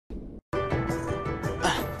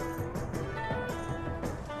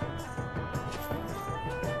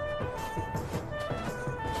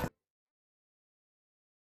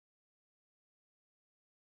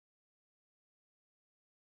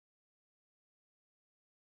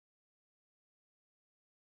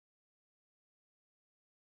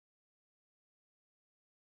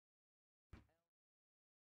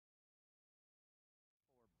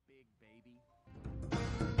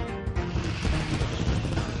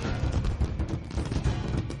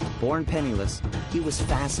Born penniless, he was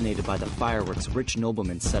fascinated by the fireworks rich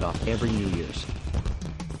noblemen set off every New Year's.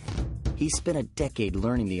 He spent a decade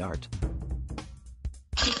learning the art.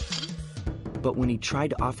 But when he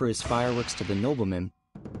tried to offer his fireworks to the noblemen,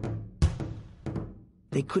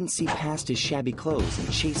 they couldn't see past his shabby clothes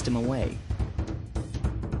and chased him away.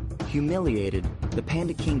 Humiliated, the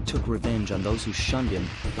Panda King took revenge on those who shunned him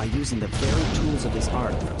by using the very tools of his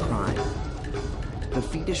art for crime. The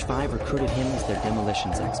Fiendish Five recruited him as their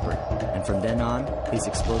demolitions expert, and from then on, his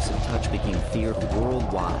explosive touch became feared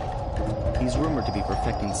worldwide. He's rumored to be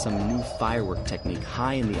perfecting some new firework technique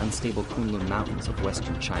high in the unstable Kunlun Mountains of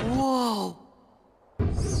western China. Whoa!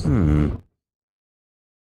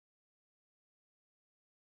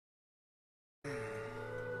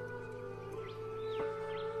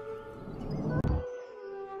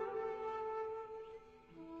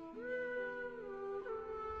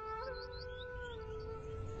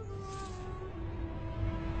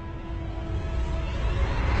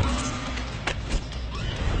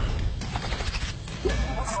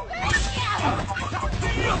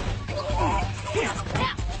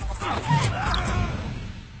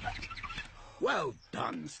 Well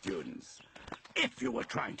done, students. If you were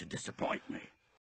trying to disappoint me.